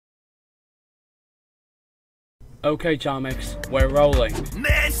Okay, Charmx, we're rolling.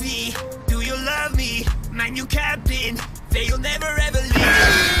 Mercy, do you love me? My new captain, say you'll never ever leave.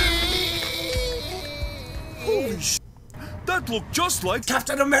 Holy sh! That looked just like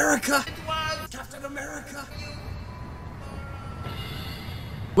Captain America! Captain America!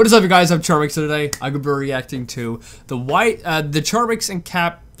 What is up, you guys? I'm Charmx, and today I'm gonna be reacting to the Charmx and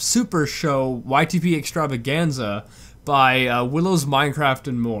Cap Super Show YTP Extravaganza by Willow's Minecraft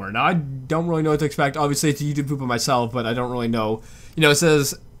and more. Now, I don't really know what to expect. Obviously, it's a YouTube poop of myself, but I don't really know. You know, it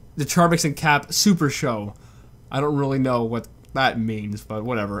says the Charmx and Cap Super Show. I don't really know what that means, but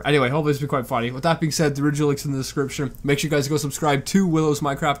whatever. Anyway, hopefully this will be quite funny. With that being said, the original link's in the description. Make sure you guys go subscribe to Willow's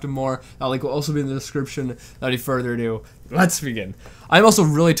Minecraft and more. That link will also be in the description. Without any further ado, let's begin. I'm also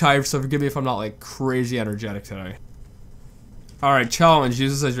really tired, so forgive me if I'm not like crazy energetic today. Alright, challenge.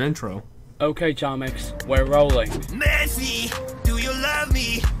 Use this as your intro. Okay, Charmx, we're rolling. Mercy, do you love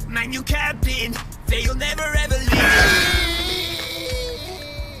me? My new captain, say you'll never ever leave.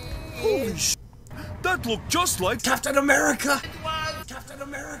 Holy sh! That looked just like Captain America! Captain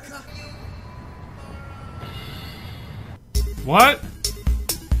America! What?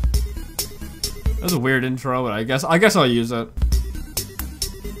 That was a weird intro, but I guess I'll use it.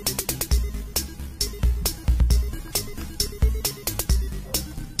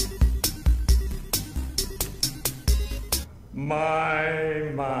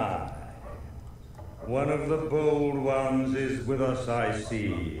 My, one of the bold ones is with us, I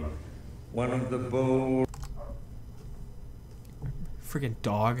see. One of the bold... Freaking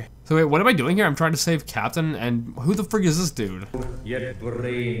dog. So wait, what am I doing here? I'm trying to save Captain, and who the frick is this dude? Yet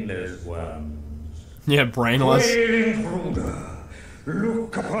brainless ones. Yeah, brainless. Quail intruder,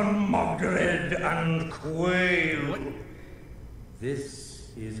 look upon Mogred and quail. What? This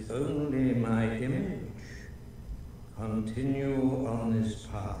is only my image. Continue on this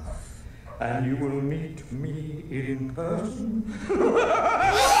path, and you will meet me in person.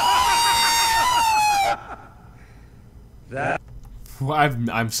 That Well,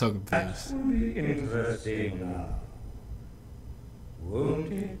 I'm so confused. will be interesting now,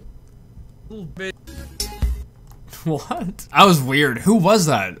 won't it? What? That was weird. Who was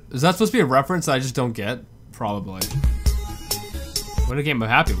that? Is that supposed to be a reference that I just don't get? Probably. What a game of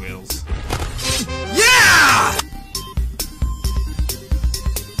Happy Wheels. Yeah!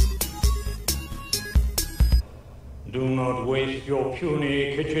 Do not waste your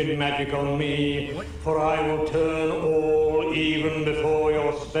puny kitchen magic on me, for I will turn all even before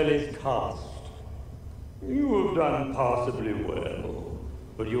your spell is cast. You have done passably well,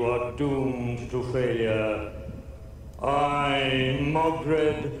 but you are doomed to failure. I,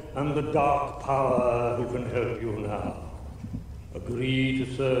 Mogred, am the dark power who can help you now. Agree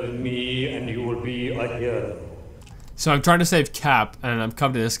to serve me and you will be a hero. So I'm trying to save Cap, and I'm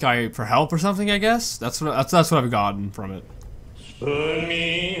coming to this guy for help or something, I guess? That's what I've gotten from it. Spurn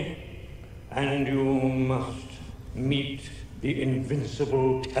me, and you must meet the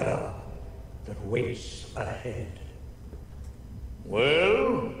invincible terror that waits ahead.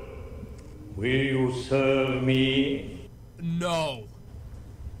 Well, will you serve me? No.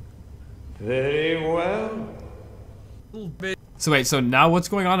 Very well. So wait, so now what's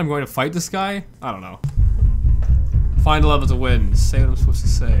going on? I'm going to fight this guy? I don't know. Find a level to win. Say what I'm supposed to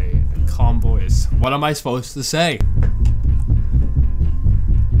say. In calm voice. What am I supposed to say?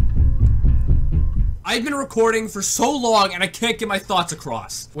 I've been recording for so long and I can't get my thoughts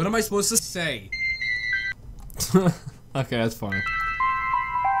across. What am I supposed to say? Okay, that's funny.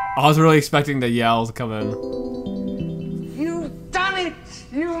 I was really expecting the yell to come in. You've done it!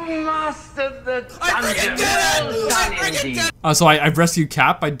 You mastered the dungeon! I freaking did it! I freaking did it! So I've rescued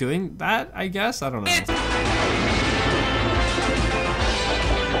Cap by doing that, I guess? I don't know.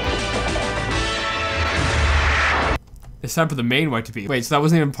 It's time for the main YTP. Wait, so that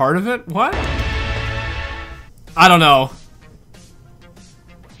wasn't even part of it? What? I don't know.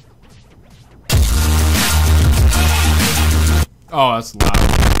 Oh, that's loud.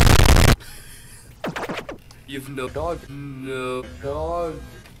 You've no dog. No dog.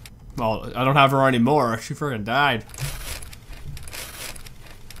 Well, I don't have her anymore. She freaking died.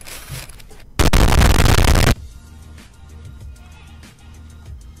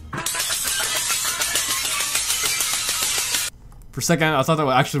 For a second, I thought that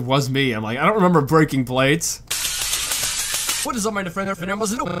actually was me. I'm like, I don't remember breaking plates. What is up, my friends?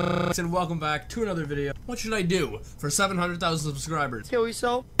 And welcome back to another video. What should I do for 700,000 subscribers? Kill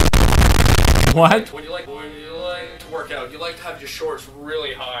yourself? What? When you like to work out, you like to have your shorts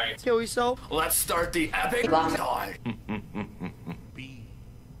really high. Kill yourself? Let's start the epic time. Be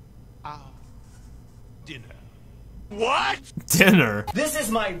our dinner. What? Dinner. This is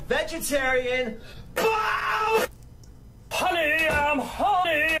my vegetarian. Honey, I'm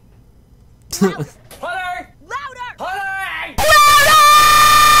honey. Honey. Louder! Honey.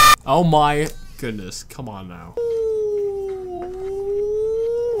 Oh my goodness. Come on now.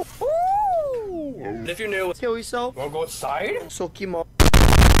 And if you're new, Kill yourself. wanna go outside? So chemo.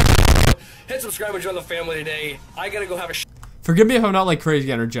 Hit subscribe and join the family today. I gotta go have a Forgive me if I'm not like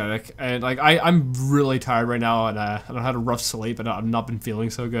crazy energetic, and like I'm really tired right now, and I don't had a rough sleep, and I've not been feeling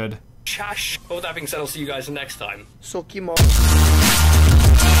so good. chash. But with that being said, I'll see you guys next time. So chemo.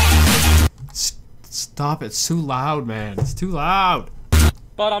 Stop! It's too loud, man. It's too loud.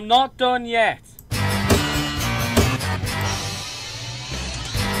 But I'm not done yet.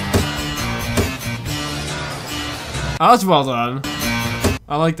 Oh, that's well done.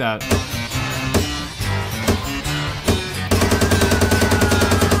 I like that.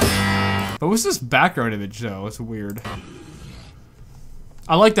 But what's this background image though? It's weird.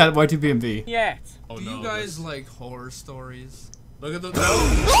 I like that YTP. Yet. Oh, do you guys like horror stories? Look at the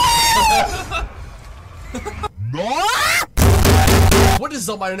What is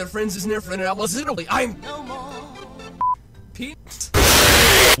up, my internet friends? It's near friend. I was literally I'm Pete.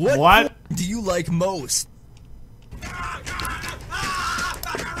 What do you like most?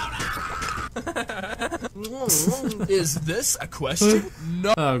 Is this a question?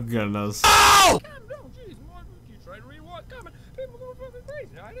 No. Oh goodness. Oh!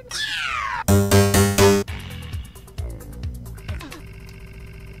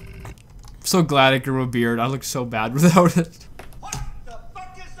 I'm so glad I grew a beard. I look so bad without it. What the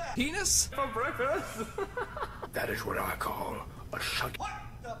fuck is that? Penis? For breakfast. That is what I call a shot. What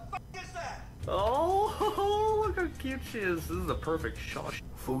the fuck is that? Oh, look how cute she is. This is a perfect shot.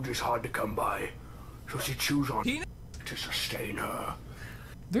 Food is hard to come by, so she chews on Penis? to sustain her.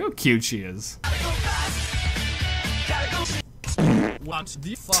 Look how cute she is. What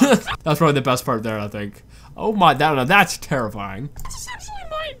the fuck? That's probably the best part there, I think. Oh my, that's terrifying. It's actually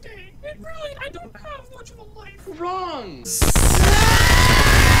my day. It really, I don't have much of a life. Wrong.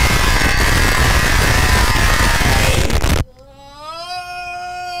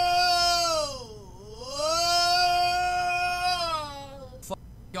 Fuck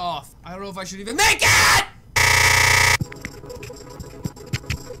off. I don't know if I should even make it!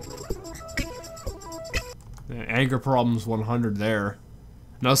 Anger problems 100 there.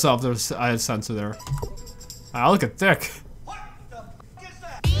 No self, there's I had sensor there. I look at thick. What the fuck is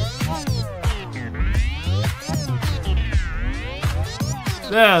that?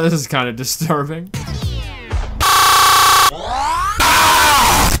 Yeah, this is kind of disturbing.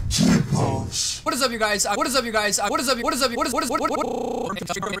 What is up, you guys? What is up, you guys? What is up? What is up? What is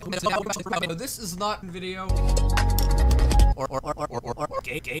This is not video.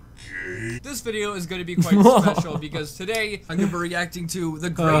 This video is going to be quite special because today I'm going to be reacting to the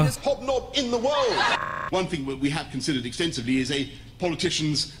greatest hobnob in the world. One thing that we have considered extensively is a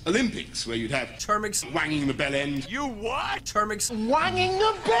politicians' Olympics, where you'd have Charmx wanging the bell end. You what? Charmx. Wanging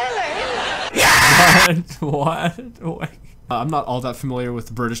the belly. What? I'm not all that familiar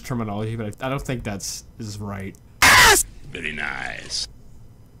with British terminology, but I don't think is right. Very nice.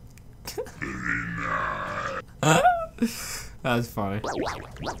 That's funny.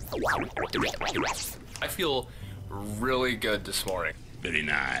 I feel really good this morning. Very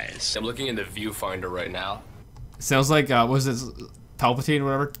nice. I'm looking in the viewfinder right now. Sounds like was it Palpatine or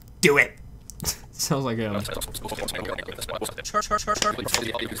whatever? Do it. Sounds like And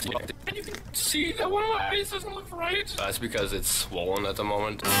you can see that one of my eyes doesn't look right. That's because it's swollen at the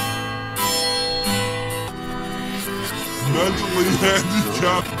moment. Mentally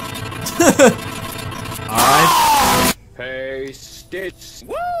handicapped. Alright. Hey, Stitch.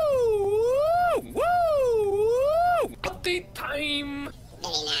 Woo! Woo! Woo! Update time.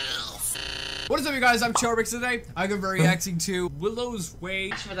 What is up, you guys? I'm Charmx today. I'm gonna be reacting to Willow's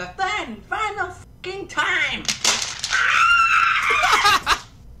Way. For the third and final fucking time.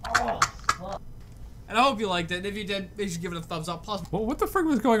 And I hope you liked it. And if you did, make sure you give it a thumbs up. Plus, what the frick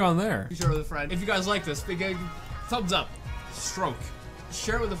was going on there? Share it with a friend. If you guys like this, big thumbs up. Stroke.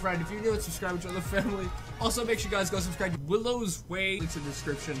 Share it with a friend. If you're new, subscribe to the family. Also, make sure you guys go subscribe to Willow's Way. Links in the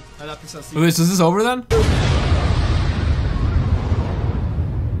description. And that makes sense. Wait, so is this over then?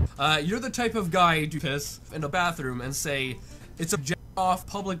 You're the type of guy to piss in a bathroom and say, it's a off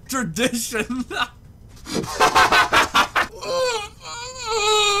public tradition.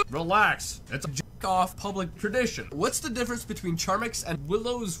 Relax. It's a off public tradition. What's the difference between Charmx and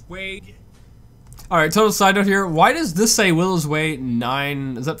Willow's Way? Alright, total side note here. Why does this say Willow's Way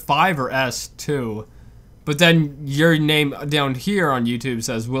 9? Is that 5 or S2? But then your name down here on YouTube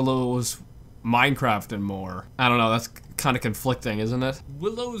says Willow's Minecraft and more. I don't know, that's kind of conflicting, isn't it?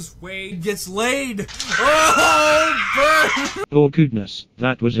 Willow's Way gets laid! Oh, burn! Oh goodness,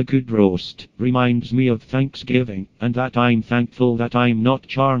 that was a good roast. Reminds me of Thanksgiving, and that I'm thankful that I'm not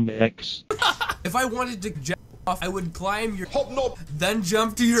Charmx. If I wanted to jump off, I would climb your hobnob, then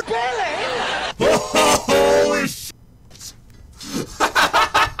jump to your belly! Holy shit!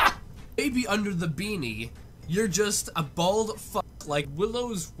 Maybe under the beanie, you're just a bald fuck like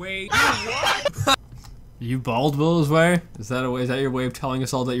Willow's Way. You bald, Willow's Way? Is that your way of telling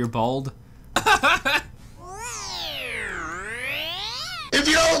us all that you're bald? If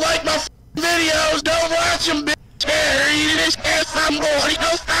you don't like my videos, don't watch them, bitch.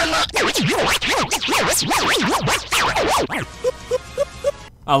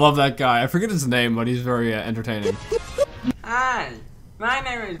 I love that guy. I forget his name, but he's very entertaining. Hi, my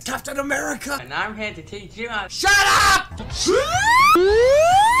name is Captain America, and I'm here to teach you how. Shut up!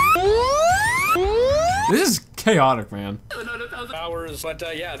 This is chaotic, man. Hours, but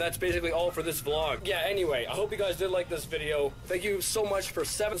yeah, that's basically all for this vlog. Yeah, anyway, I hope you guys did like this video. Thank you so much for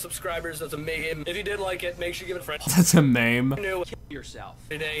 7 subscribers. That's amazing. If you did like it, make sure you give it a friend. That's a meme. Kill yourself.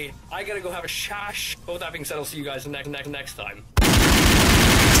 Today, I gotta go have a shash. But with that being said, I'll see you guys next time.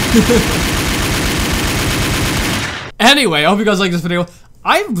 Anyway, I hope you guys like this video.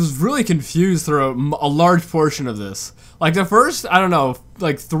 I was really confused throughout a large portion of this. Like the first, I don't know,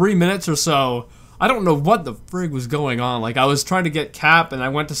 like 3 minutes or so, I don't know what the frig was going on. Like I was trying to get Cap and I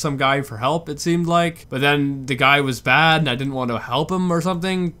went to some guy for help, it seemed like. But then the guy was bad and I didn't want to help him or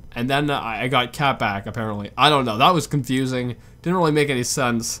something. And then I got Cap back, apparently. I don't know, that was confusing. Didn't really make any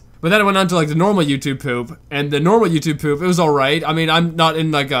sense. But then I went on to like the normal YouTube poop, and the normal YouTube poop, it was alright. I mean, I'm not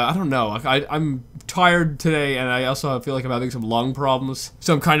in like a, I don't know, I'm tired today, and I also feel like I'm having some lung problems.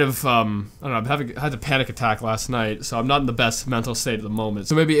 So I'm kind of, I don't know, I had a panic attack last night, so I'm not in the best mental state at the moment.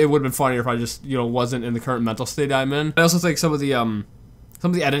 So maybe it would have been funnier if I just, you know, wasn't in the current mental state I'm in. I also think some of the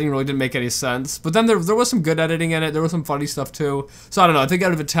editing really didn't make any sense. But then there was some good editing in it, there was some funny stuff too. So I don't know, I think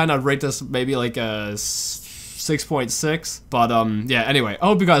out of a 10, I'd rate this maybe like a 6.6, but yeah, anyway, I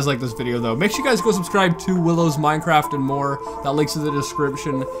hope you guys like this video though. Make sure you guys go subscribe to Willow's Minecraft and more. That link's in the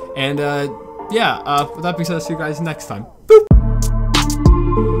description, and yeah, with that being said, I'll see you guys next time.